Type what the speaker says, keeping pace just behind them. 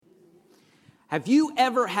Have you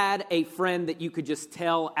ever had a friend that you could just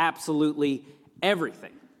tell absolutely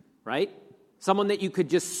everything, right? Someone that you could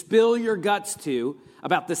just spill your guts to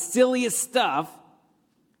about the silliest stuff.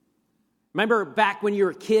 Remember back when you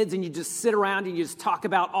were kids and you just sit around and you just talk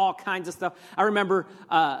about all kinds of stuff? I remember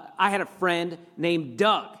I had a friend named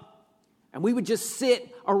Doug, and we would just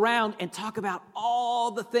sit around and talk about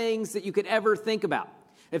all the things that you could ever think about.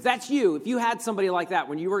 If that's you, if you had somebody like that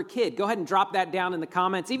when you were a kid, go ahead and drop that down in the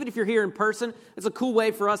comments. Even if you're here in person, it's a cool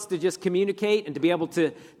way for us to just communicate and to be able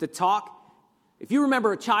to talk. If you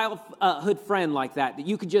remember a childhood friend like that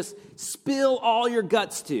you could just spill all your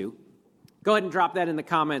guts to, go ahead and drop that in the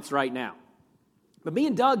comments right now. But me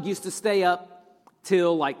and Doug used to stay up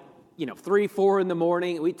till 3, 4 in the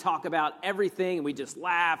morning, and we'd talk about everything, and we'd just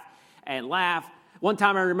laugh and laugh. One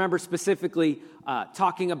time I remember specifically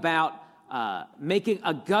talking about making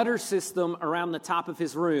a gutter system around the top of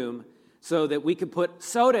his room so that we could put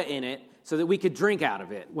soda in it so that we could drink out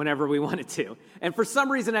of it whenever we wanted to. And for some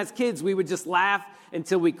reason as kids, we would just laugh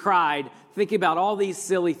until we cried, thinking about all these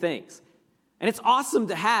silly things. And it's awesome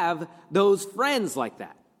to have those friends like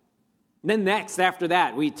that. And then next, after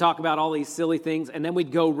that, we'd talk about all these silly things, and then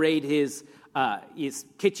we'd go raid his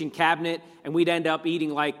kitchen cabinet, and we'd end up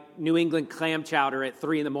eating like New England clam chowder at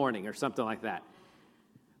 3 in the morning or something like that.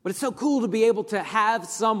 But it's so cool to be able to have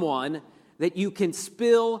someone that you can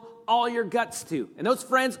spill all your guts to. And those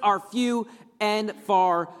friends are few and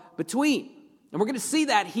far between. And we're going to see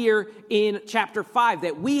that here in chapter 5,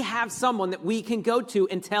 that we have someone that we can go to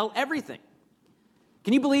and tell everything.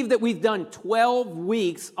 Can you believe that we've done 12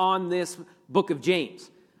 weeks on this book of James?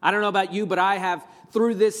 I don't know about you, but I have,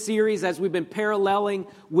 through this series, as we've been paralleling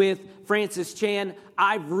with Francis Chan,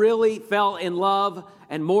 I've really fell in love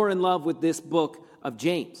and more in love with this book of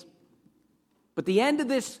James. But the end of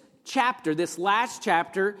this chapter, this last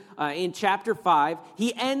chapter in chapter 5,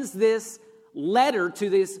 he ends this letter to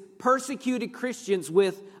these persecuted Christians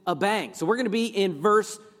with a bang. So we're going to be in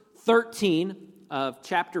verse 13 of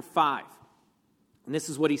chapter 5. And this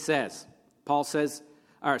is what he says.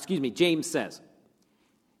 James says,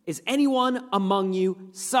 "Is anyone among you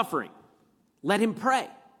suffering? Let him pray.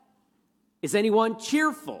 Is anyone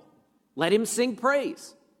cheerful? Let him sing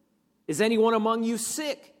praise. Is anyone among you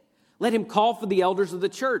sick? Let him call for the elders of the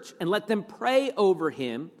church and let them pray over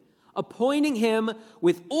him, appointing him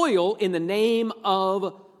with oil in the name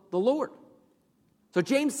of the Lord." So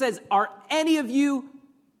James says, are any of you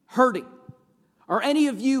hurting? Are any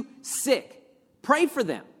of you sick? Pray for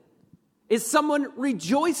them. Is someone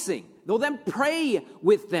rejoicing? Well, then pray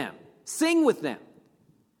with them. Sing with them.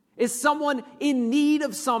 Is someone in need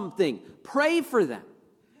of something? Pray for them.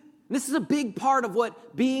 This is a big part of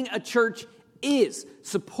what being a church is.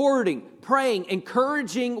 Supporting, praying,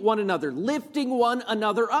 encouraging one another, lifting one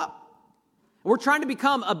another up. We're trying to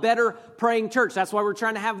become a better praying church. That's why we're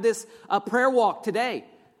trying to have this prayer walk today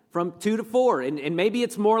from 2 to 4. And maybe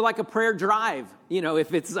it's more like a prayer drive,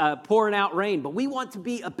 if it's pouring out rain. But we want to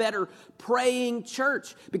be a better praying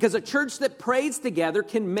church because a church that prays together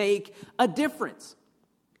can make a difference.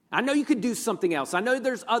 I know you could do something else. I know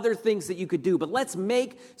there's other things that you could do, but let's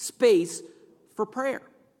make space for prayer.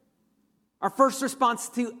 Our first response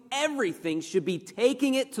to everything should be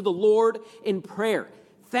taking it to the Lord in prayer,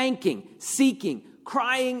 thanking, seeking,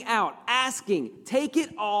 crying out, asking. Take it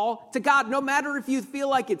all to God. No matter if you feel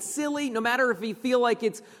like it's silly, no matter if you feel like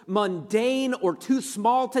it's mundane or too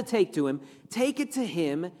small to take to Him, take it to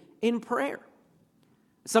Him in prayer.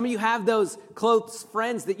 Some of you have those close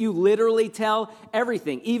friends that you literally tell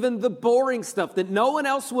everything, even the boring stuff that no one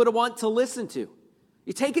else would want to listen to.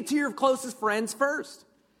 You take it to your closest friends first.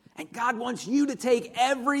 And God wants you to take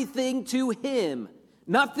everything to Him.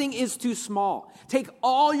 Nothing is too small. Take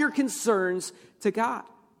all your concerns to God.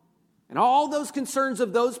 And all those concerns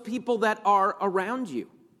of those people that are around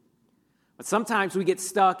you. But sometimes we get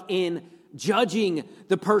stuck in judging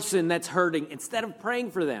the person that's hurting instead of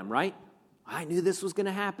praying for them, right? I knew this was going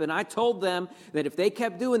to happen. I told them that if they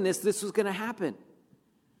kept doing this, this was going to happen.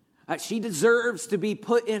 She deserves to be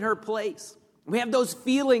put in her place. We have those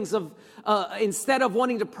feelings of, instead of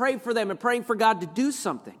wanting to pray for them and praying for God to do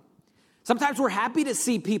something. Sometimes we're happy to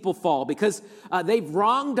see people fall because they've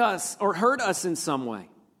wronged us or hurt us in some way.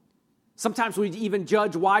 Sometimes we even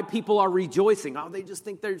judge why people are rejoicing. Oh, they just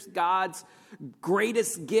think there's God's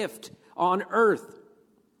greatest gift on earth.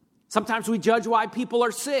 Sometimes we judge why people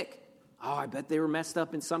are sick. Oh, I bet they were messed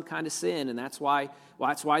up in some kind of sin, and that's why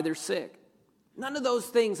they're sick. None of those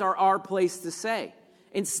things are our place to say.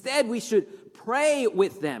 Instead, we should pray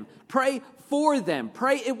with them, pray for them,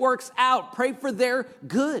 pray it works out, pray for their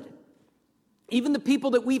good. Even the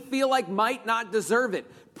people that we feel like might not deserve it,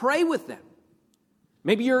 pray with them.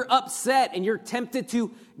 Maybe you're upset and you're tempted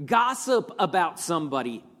to gossip about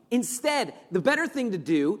somebody. Instead, the better thing to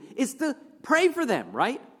do is to pray for them,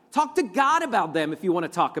 right? Talk to God about them if you want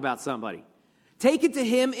to talk about somebody. Take it to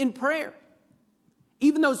him in prayer.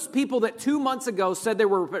 Even those people that 2 months ago said they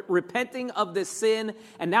were repenting of this sin,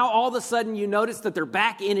 and now all of a sudden you notice that they're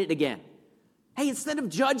back in it again. Hey, instead of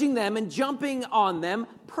judging them and jumping on them,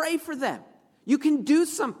 pray for them. You can do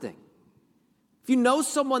something. If you know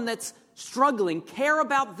someone that's struggling, care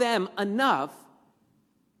about them enough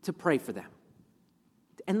to pray for them.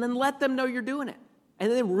 And then let them know you're doing it.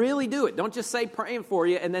 And then really do it. Don't just say praying for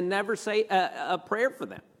you and then never say a prayer for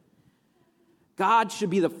them. God should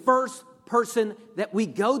be the first person that we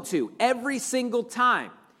go to every single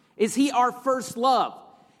time. Is he our first love?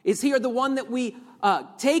 Is he the one that we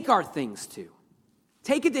take our things to?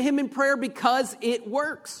 Take it to him in prayer because it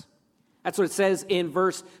works. That's what it says in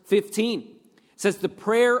verse 15. It says, the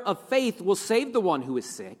prayer of faith will save the one who is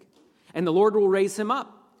sick, and the Lord will raise him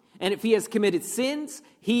up. And if he has committed sins,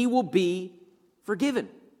 he will be forgiven.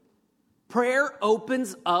 Prayer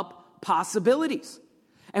opens up possibilities.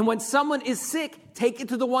 And when someone is sick, take it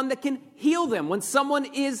to the one that can heal them. When someone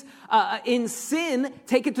is in sin,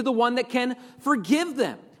 take it to the one that can forgive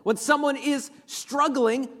them. When someone is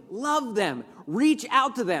struggling, love them. Reach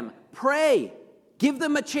out to them. Pray. Give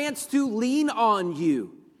them a chance to lean on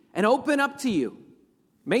you and open up to you.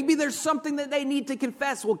 Maybe there's something that they need to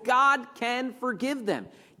confess. Well, God can forgive them.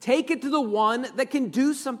 Take it to the one that can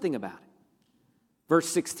do something about it. Verse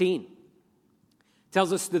 16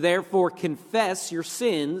 tells us to therefore confess your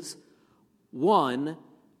sins one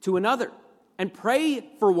to another and pray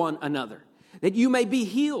for one another that you may be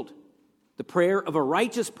healed. The prayer of a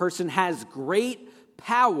righteous person has great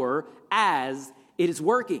power as it is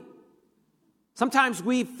working. Sometimes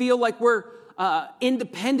we feel like we're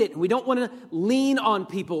independent and we don't want to lean on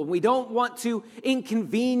people. We don't want to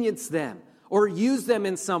inconvenience them or use them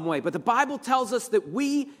in some way. But the Bible tells us that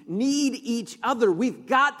we need each other. We've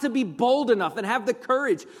got to be bold enough and have the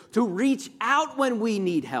courage to reach out when we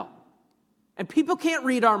need help. And people can't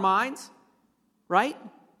read our minds, right?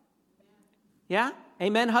 Yeah?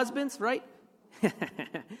 Amen, husbands, right?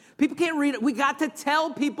 People can't read it. We got to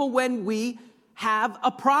tell people when we have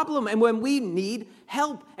a problem and when we need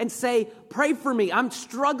help and say, pray for me. I'm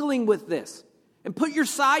struggling with this. And put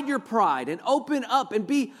aside your pride and open up and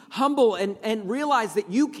be humble and realize that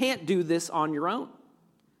you can't do this on your own.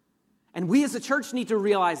 And we as a church need to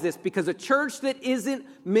realize this because a church that isn't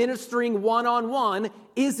ministering one-on-one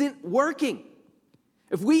isn't working.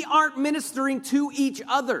 If we aren't ministering to each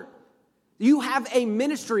other, you have a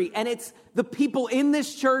ministry and it's the people in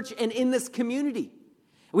this church and in this community.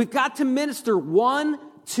 We've got to minister one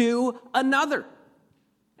to another.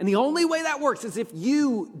 And the only way that works is if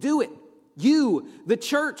you do it. You, the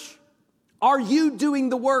church, are you doing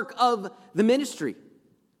the work of the ministry?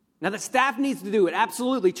 Now, the staff needs to do it.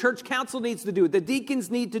 Absolutely. Church council needs to do it. The deacons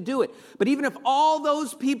need to do it. But even if all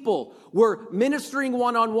those people were ministering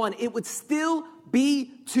one-on-one, it would still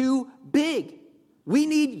be too big. We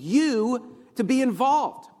need you to be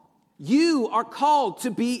involved. You are called to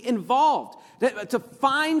be involved, to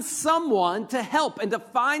find someone to help and to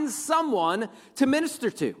find someone to minister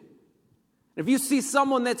to. If you see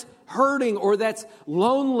someone that's hurting or that's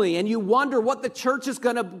lonely and you wonder what the church is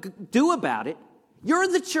going to do about it, you're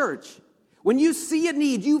the church. When you see a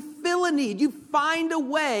need, you fill a need, you find a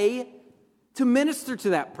way to minister to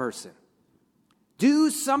that person. Do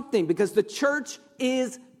something because the church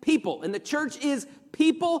is people and the church is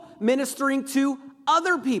people ministering to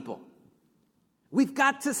other people. We've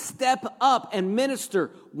got to step up and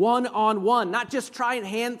minister one-on-one, not just try and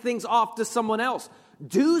hand things off to someone else.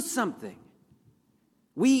 Do something.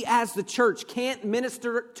 We as the church can't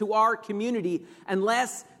minister to our community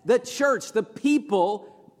unless the church, the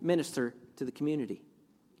people, minister to the community.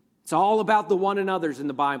 It's all about the one another's in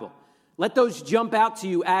the Bible. Let those jump out to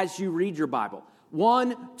you as you read your Bible.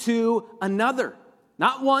 One to another.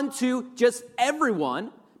 Not one to just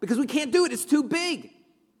everyone, because we can't do it. It's too big.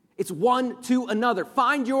 It's one to another.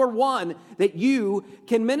 Find your one that you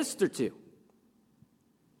can minister to.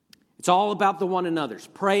 It's all about the one another's,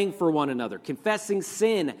 praying for one another, confessing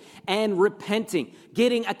sin and repenting,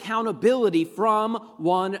 getting accountability from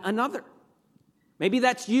one another. Maybe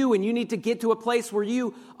that's you and you need to get to a place where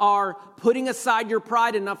you are putting aside your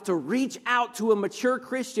pride enough to reach out to a mature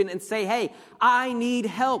Christian and say, hey, I need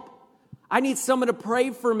help. I need someone to pray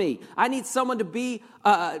for me. I need someone to be,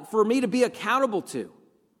 for me to be accountable to.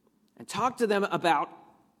 And talk to them about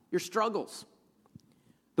your struggles.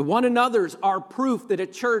 The one another's are proof that a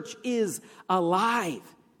church is alive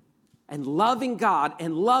and loving God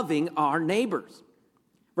and loving our neighbors.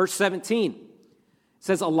 Verse 17,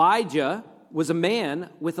 says Elijah was a man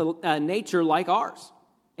with a nature like ours,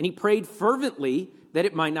 and he prayed fervently that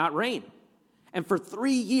it might not rain. And for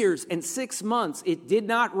 3 years and 6 months, it did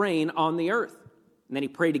not rain on the earth. And then he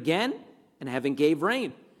prayed again, and heaven gave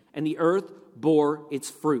rain, and the earth bore its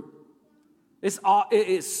fruit. This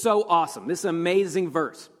is so awesome. This is an amazing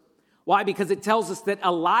verse. Why? Because it tells us that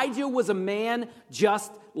Elijah was a man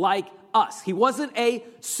just like us. He wasn't a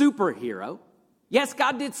superhero. Yes,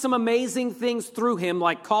 God did some amazing things through him,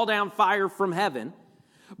 like call down fire from heaven.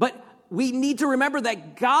 But we need to remember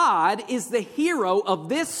that God is the hero of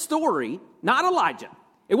this story, not Elijah.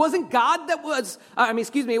 It wasn't God that was,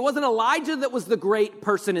 it wasn't Elijah that was the great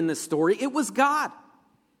person in this story. It was God.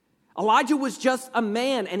 Elijah was just a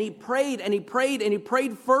man, and he prayed and he prayed and he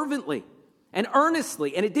prayed fervently and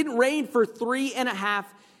earnestly, and it didn't rain for 3.5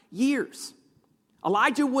 years.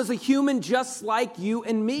 Elijah was a human just like you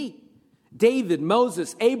and me. David,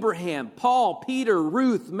 Moses, Abraham, Paul, Peter,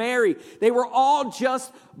 Ruth, Mary, they were all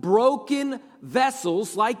just broken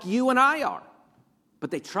vessels like you and I are.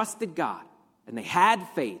 But they trusted God, and they had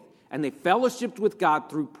faith, and they fellowshiped with God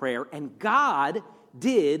through prayer, and God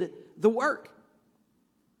did the work.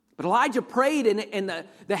 But Elijah prayed, and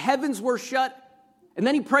the heavens were shut, and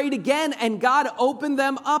then he prayed again, and God opened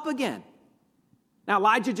them up again. Now,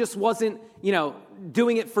 Elijah just wasn't,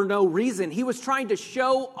 doing it for no reason. He was trying to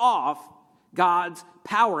show off God's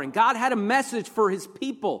power. And God had a message for his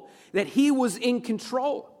people that he was in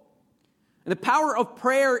control. And the power of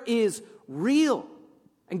prayer is real.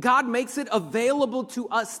 And God makes it available to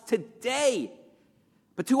us today.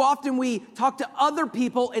 But too often we talk to other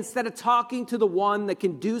people instead of talking to the one that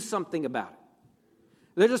can do something about it.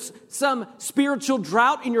 There's just some spiritual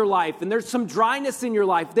drought in your life, and there's some dryness in your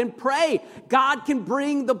life. Then pray. God can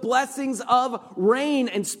bring the blessings of rain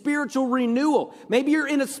and spiritual renewal. Maybe you're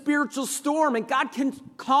in a spiritual storm, and God can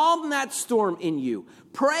calm that storm in you.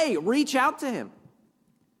 Pray. Reach out to him.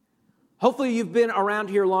 Hopefully you've been around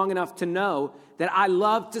here long enough to know that I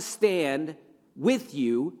love to stand with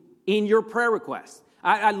you in your prayer requests.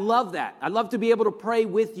 I love that. I love to be able to pray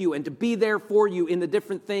with you and to be there for you in the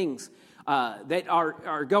different things that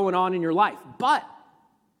are going on in your life. But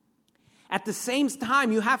at the same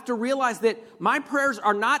time, you have to realize that my prayers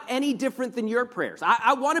are not any different than your prayers.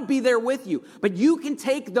 I want to be there with you, but you can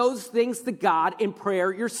take those things to God in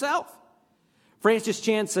prayer yourself. Francis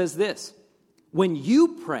Chan says this: when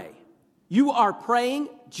you pray, you are praying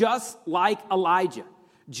just like Elijah,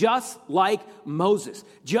 just like Moses,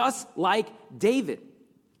 just like David.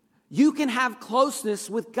 You can have closeness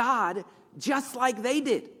with God just like they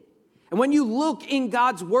did. And when you look in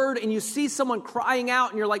God's word and you see someone crying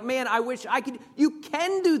out and you're like, man, I wish I could, you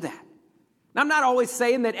can do that. Now, I'm not always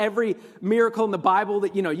saying that every miracle in the Bible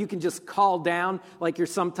that, you can just call down like you're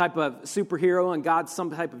some type of superhero and God's some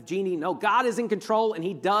type of genie. No, God is in control and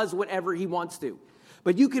he does whatever he wants to.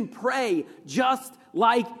 But you can pray just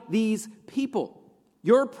like these people.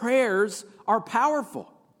 Your prayers are powerful.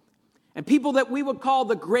 And people that we would call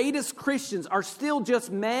the greatest Christians are still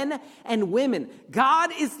just men and women.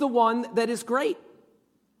 God is the one that is great.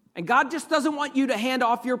 And God just doesn't want you to hand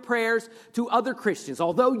off your prayers to other Christians,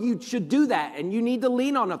 although you should do that and you need to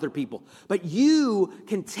lean on other people. But you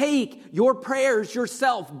can take your prayers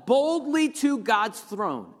yourself boldly to God's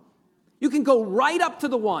throne. You can go right up to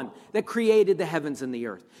the one that created the heavens and the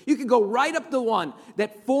earth. You can go right up to the one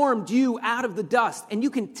that formed you out of the dust. And you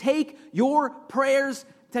can take your prayers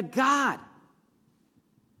to God.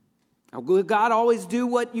 Now, will God always do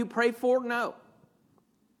what you pray for? No.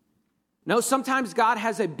 No, sometimes God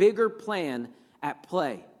has a bigger plan at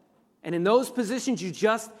play. And in those positions, you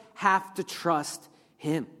just have to trust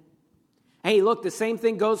him. Hey, look, the same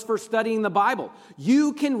thing goes for studying the Bible.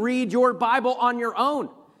 You can read your Bible on your own,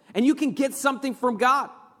 and you can get something from God.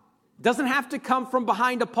 It doesn't have to come from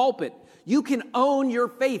behind a pulpit. You can own your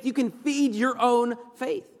faith. You can feed your own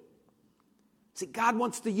faith. See, God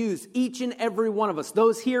wants to use each and every one of us,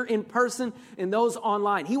 those here in person and those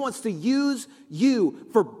online. He wants to use you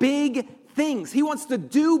for big things. He wants to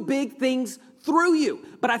do big things through you.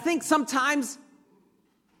 But I think sometimes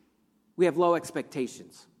we have low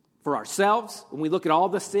expectations for ourselves when we look at all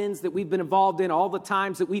the sins that we've been involved in, all the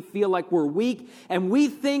times that we feel like we're weak, and we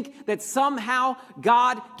think that somehow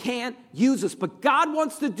God can't use us. But God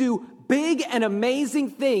wants to do big and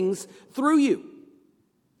amazing things through you.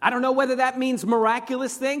 I don't know whether that means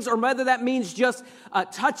miraculous things or whether that means just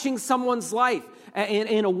touching someone's life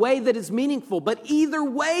in a way that is meaningful. But either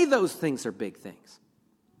way, those things are big things.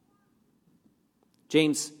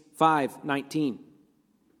 James 5:19.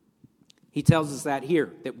 He tells us that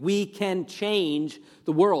here, that we can change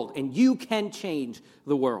the world, and you can change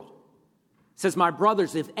the world. says, my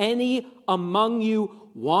brothers, if any among you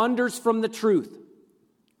wanders from the truth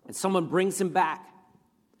and someone brings him back,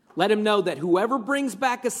 let him know that whoever brings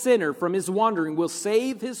back a sinner from his wandering will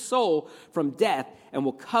save his soul from death and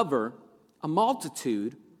will cover a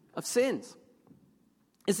multitude of sins.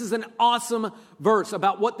 This is an awesome verse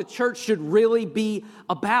about what the church should really be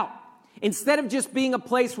about. Instead of just being a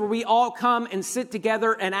place where we all come and sit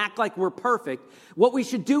together and act like we're perfect, what we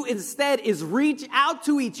should do instead is reach out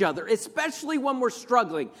to each other, especially when we're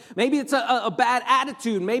struggling. Maybe it's a bad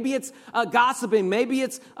attitude. Maybe it's gossiping. Maybe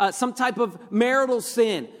it's some type of marital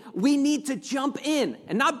sin. We need to jump in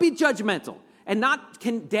and not be judgmental and not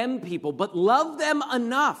condemn people, but love them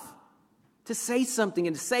enough to say something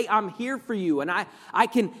and to say, I'm here for you and I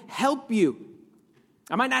can help you.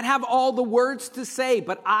 I might not have all the words to say,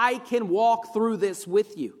 but I can walk through this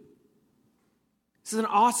with you. This is an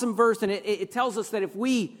awesome verse, and it tells us that if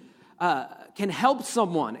we can help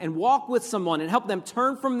someone and walk with someone and help them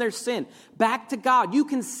turn from their sin back to God, you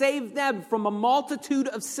can save them from a multitude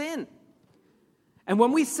of sin. And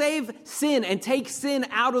when we save sin and take sin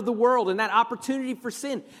out of the world and that opportunity for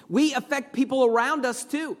sin, we affect people around us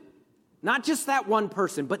too. Not just that one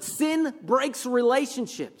person, but sin breaks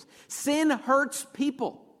relationships. Sin hurts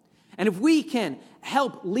people. And if we can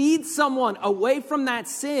help lead someone away from that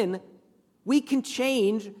sin, we can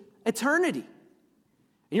change eternity.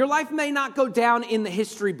 And your life may not go down in the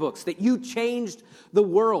history books that you changed the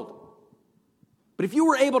world. But if you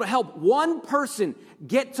were able to help one person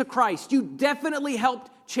get to Christ, you definitely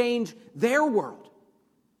helped change their world.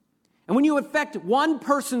 And when you affect one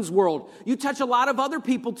person's world, you touch a lot of other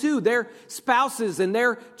people too, their spouses and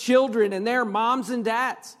their children and their moms and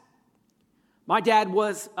dads. My dad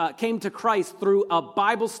came to Christ through a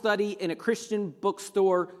Bible study in a Christian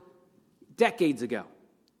bookstore decades ago.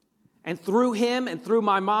 And through him and through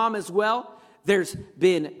my mom as well, there's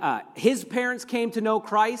been, his parents came to know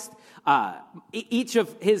Christ. Each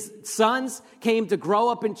of his sons came to grow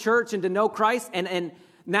up in church and to know Christ. And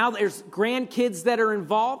now there's grandkids that are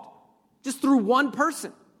involved. Just through one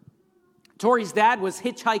person. Tori's dad was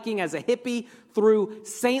hitchhiking as a hippie through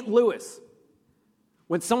St. Louis.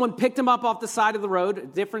 When someone picked him up off the side of the road, a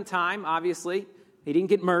different time, obviously. He didn't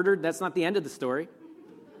get murdered. That's not the end of the story.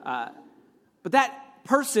 But that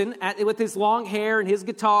person, with his long hair and his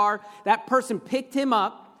guitar, that person picked him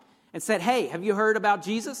up and said, hey, have you heard about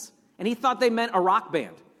Jesus? And he thought they meant a rock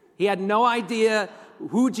band. He had no idea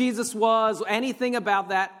who Jesus was, anything about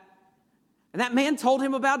that. And that man told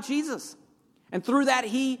him about Jesus. And through that,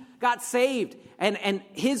 he got saved. And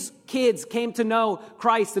his kids came to know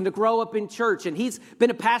Christ and to grow up in church. And he's been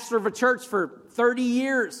a pastor of a church for 30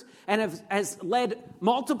 years and has led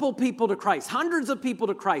multiple people to Christ, hundreds of people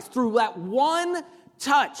to Christ through that one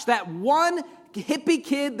touch, that one hippie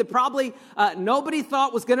kid that probably nobody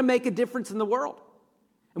thought was going to make a difference in the world.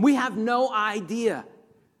 And we have no idea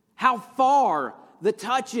how far the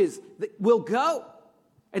touches will go.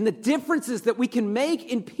 And the differences that we can make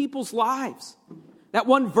in people's lives. That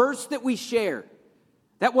one verse that we share.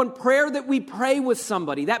 That one prayer that we pray with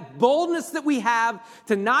somebody. That boldness that we have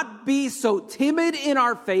to not be so timid in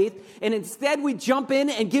our faith. And instead we jump in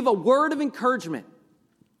and give a word of encouragement.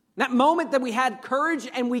 That moment that we had courage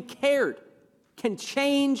and we cared can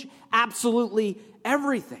change absolutely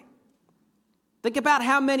everything. Think about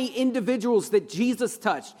how many individuals that Jesus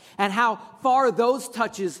touched and how far those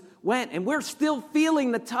touches went. And we're still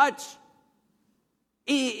feeling the touch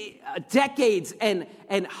decades and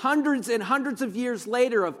hundreds of years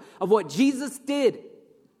later of what Jesus did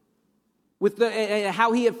with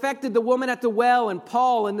how he affected the woman at the well and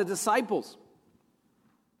Paul and the disciples.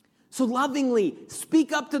 So lovingly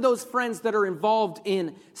speak up to those friends that are involved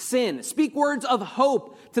in sin. Speak words of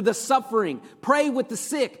hope to the suffering. Pray with the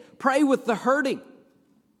sick. Pray with the hurting.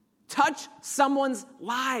 Touch someone's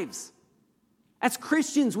lives. As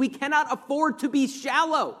Christians, we cannot afford to be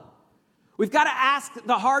shallow. We've got to ask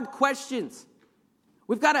the hard questions.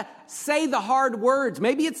 We've got to say the hard words.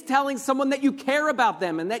 Maybe it's telling someone that you care about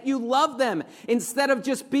them and that you love them instead of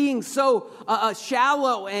just being so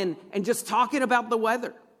shallow and just talking about the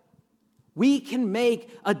weather. We can make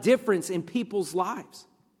a difference in people's lives.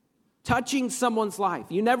 Touching someone's life.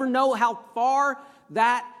 You never know how far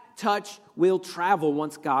that touch will travel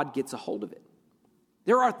once God gets a hold of it.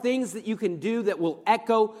 There are things that you can do that will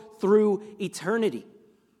echo through eternity.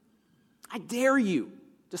 I dare you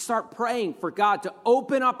to start praying for God to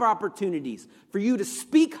open up opportunities for you to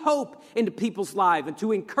speak hope into people's lives and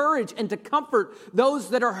to encourage and to comfort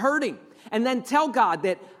those that are hurting. And then tell God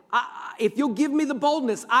that if you'll give me the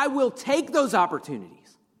boldness, I will take those opportunities.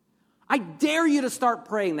 I dare you to start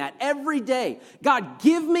praying that every day. God,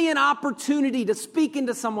 give me an opportunity to speak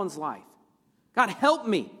into someone's life. God, help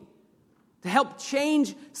me to help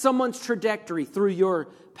change someone's trajectory through your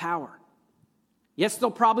power. Yes,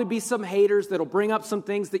 there'll probably be some haters that'll bring up some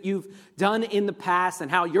things that you've done in the past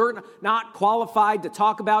and how you're not qualified to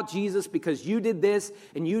talk about Jesus because you did this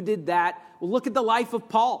and you did that. Well, look at the life of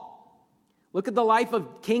Paul. Look at the life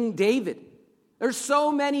of King David. There's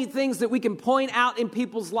so many things that we can point out in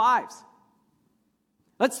people's lives.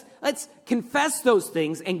 Let's confess those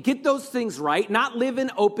things and get those things right, not live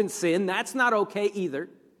in open sin. That's not okay either.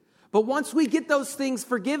 But once we get those things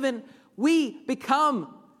forgiven, we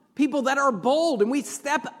become people that are bold and we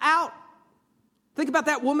step out. Think about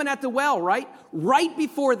that woman at the well, right? Right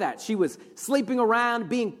before that, she was sleeping around,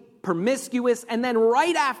 being promiscuous, and then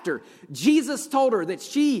right after, Jesus told her that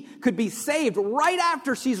she could be saved. Right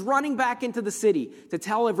after, she's running back into the city to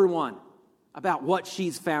tell everyone about what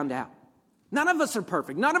she's found out. None of us are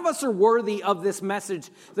perfect. None of us are worthy of this message,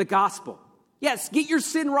 the gospel. Yes, get your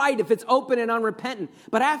sin right if it's open and unrepentant.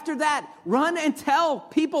 But after that, run and tell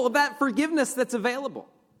people of that forgiveness that's available.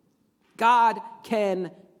 God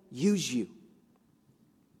can use you.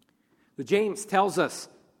 But James tells us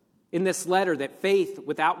in this letter that faith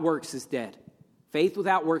without works is dead. Faith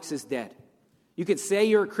without works is dead. You can say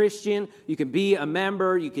you're a Christian, you can be a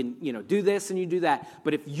member, you can, do this and you do that.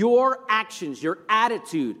 But if your actions, your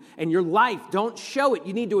attitude, and your life don't show it,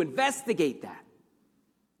 you need to investigate that.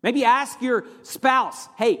 Maybe ask your spouse,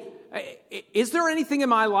 hey, is there anything in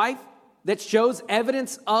my life that shows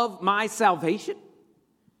evidence of my salvation?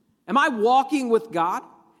 Am I walking with God?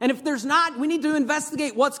 And if there's not, we need to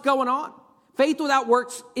investigate what's going on. Faith without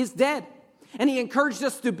works is dead. And he encouraged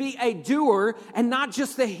us to be a doer and not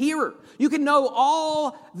just a hearer. You can know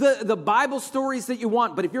all the Bible stories that you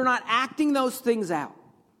want, but if you're not acting those things out,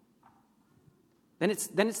 then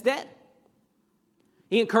it's dead.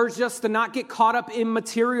 He encouraged us to not get caught up in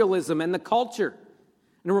materialism and the culture,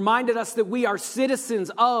 and reminded us that we are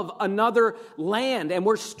citizens of another land and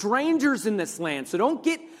we're strangers in this land. So don't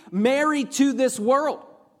get married to this world.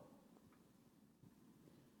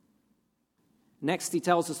 Next, he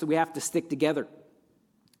tells us that we have to stick together,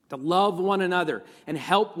 to love one another and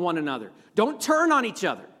help one another. Don't turn on each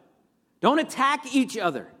other. Don't attack each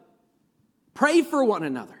other. Pray for one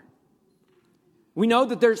another. We know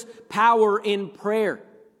that there's power in prayer.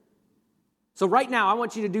 So right now, I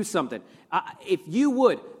want you to do something. If you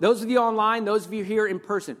would, those of you online, those of you here in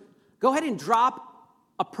person, go ahead and drop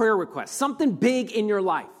a prayer request, something big in your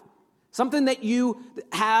life, something that you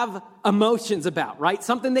have emotions about, right?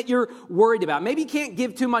 Something that you're worried about. Maybe you can't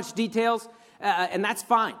give too much details, and that's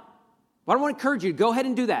fine. But I want to encourage you to go ahead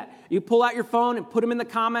and do that. You pull out your phone and put them in the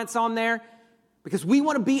comments on there, because we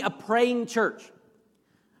want to be a praying church.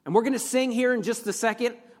 And we're going to sing here in just a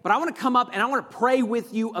second, but I want to come up and I want to pray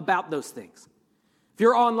with you about those things. If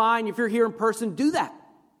you're online, if you're here in person, do that.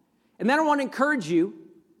 And then I want to encourage you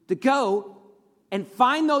to go and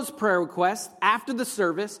find those prayer requests after the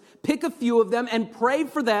service, pick a few of them and pray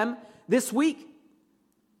for them this week.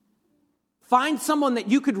 Find someone that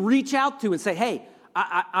you could reach out to and say, hey,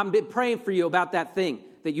 I've been praying for you about that thing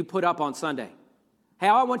that you put up on Sunday. Hey,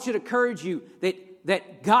 I want you to encourage you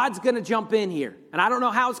that God's going to jump in here. And I don't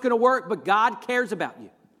know how it's going to work, but God cares about you.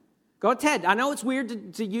 Go ahead. I know it's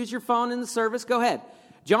weird to use your phone in the service. Go ahead.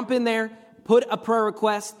 Jump in there. Put a prayer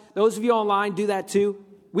request. Those of you online, do that too.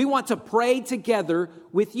 We want to pray together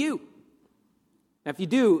with you. Now, if you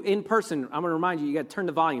do in person, I'm going to remind you, you got to turn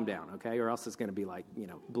the volume down, okay? Or else it's going to be like,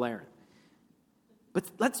 blaring. But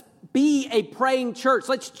let's be a praying church.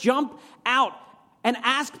 Let's jump out and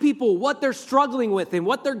ask people what they're struggling with and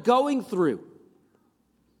what they're going through.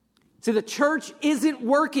 See, the church isn't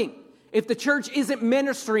working if the church isn't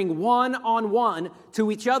ministering one-on-one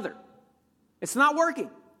to each other. It's not working.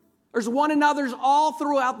 There's one another's all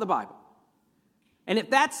throughout the Bible. And if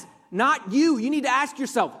that's not you, you need to ask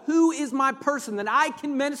yourself, who is my person that I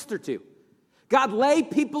can minister to? God, lay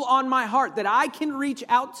people on my heart that I can reach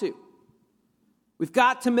out to. We've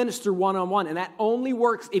got to minister one-on-one, and that only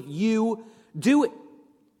works if you do it.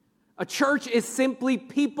 A church is simply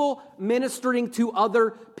people ministering to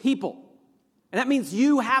other people. And that means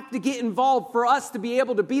you have to get involved for us to be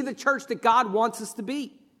able to be the church that God wants us to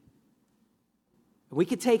be. We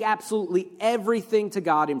can take absolutely everything to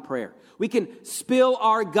God in prayer. We can spill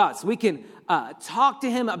our guts. We can talk to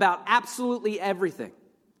Him about absolutely everything.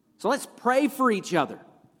 So let's pray for each other,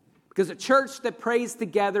 because a church that prays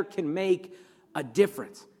together can make a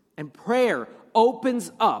difference. And prayer opens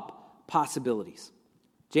up possibilities.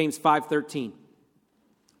 James 5:13.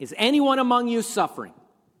 Is anyone among you suffering?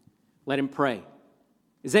 Let him pray.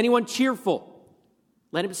 Is anyone cheerful?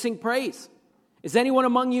 Let him sing praise. Is anyone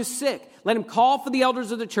among you sick? Let him call for the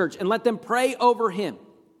elders of the church and let them pray over him,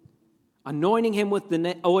 anointing him with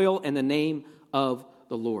the oil in the name of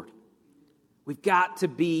the Lord. We've got to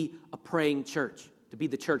be a praying church, to be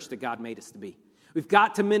the church that God made us to be. We've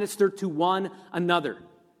got to minister to one another.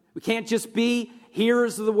 We can't just be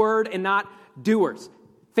hearers of the word and not doers.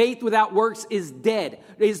 Faith without works is dead.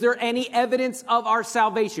 Is there any evidence of our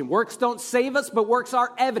salvation? Works don't save us, but works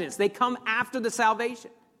are evidence. They come after the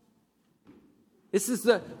salvation. This is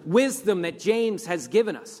the wisdom that James has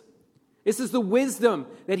given us. This is the wisdom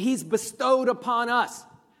that he's bestowed upon us.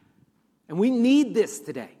 And we need this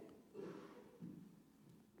today.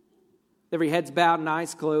 Every head's bowed and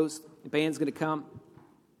eyes closed. The band's going to come.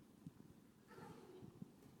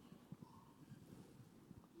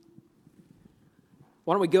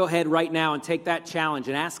 Why don't we go ahead right now and take that challenge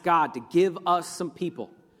and ask God to give us some people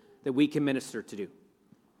that we can minister to.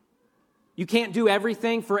 You can't do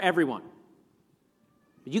everything for everyone.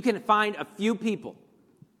 But you can find a few people.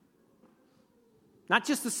 Not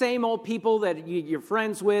just the same old people that you're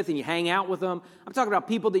friends with and you hang out with them. I'm talking about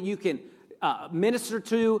people that you can minister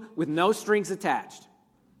to with no strings attached.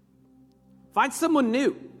 Find someone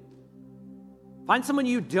new. Find someone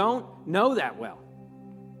you don't know that well.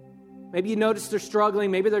 Maybe you notice they're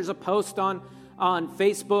struggling. Maybe there's a post on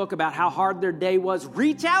Facebook about how hard their day was.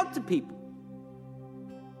 Reach out to people.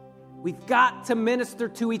 We've got to minister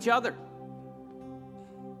to each other.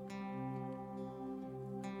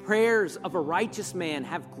 Prayers of a righteous man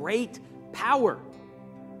have great power.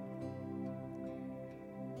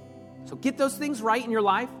 So get those things right in your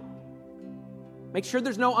life. Make sure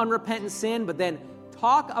there's no unrepentant sin, but then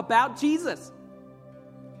talk about Jesus.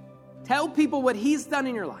 Tell people what he's done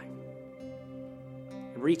in your life.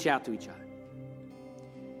 And reach out to each other.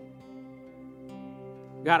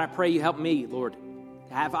 God, I pray you help me, Lord,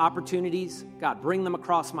 to have opportunities. God, bring them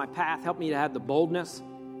across my path. Help me to have the boldness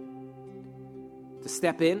to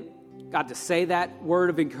step in. God, to say that word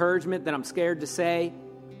of encouragement that I'm scared to say.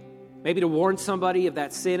 Maybe to warn somebody of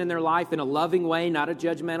that sin in their life in a loving way, not a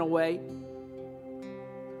judgmental way.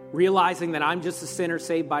 Realizing that I'm just a sinner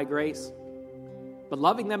saved by grace. But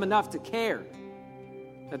loving them enough to care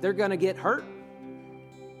that they're going to get hurt.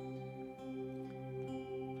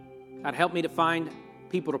 God, help me to find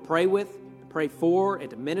people to pray with, to pray for, and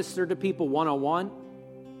to minister to people one-on-one.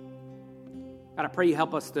 God, I pray you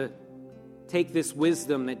help us to take this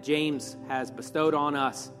wisdom that James has bestowed on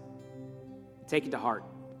us, take it to heart.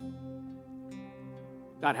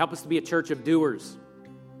 God, help us to be a church of doers.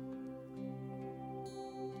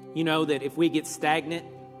 You know that if we get stagnant,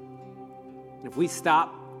 if we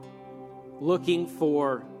stop looking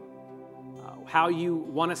for how you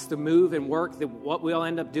want us to move and work, that what we'll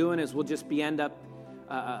end up doing is we'll just be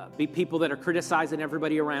people that are criticizing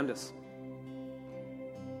everybody around us.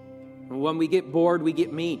 And when we get bored, we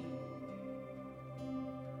get mean.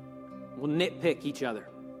 We'll nitpick each other.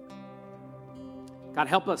 God,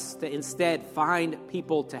 help us to instead find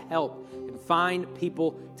people to help and find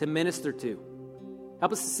people to minister to.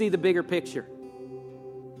 Help us to see the bigger picture.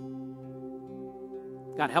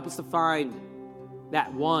 God, help us to find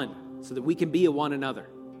that one so that we can be a one another.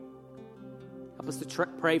 Help us to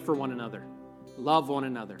pray for one another, love one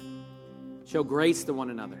another, show grace to one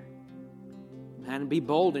another, and be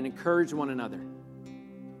bold and encourage one another,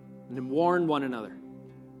 and then warn one another.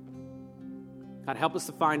 God, help us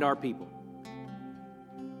to find our people.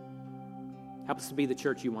 Help us to be the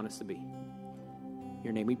church you want us to be. In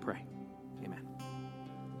your name we pray.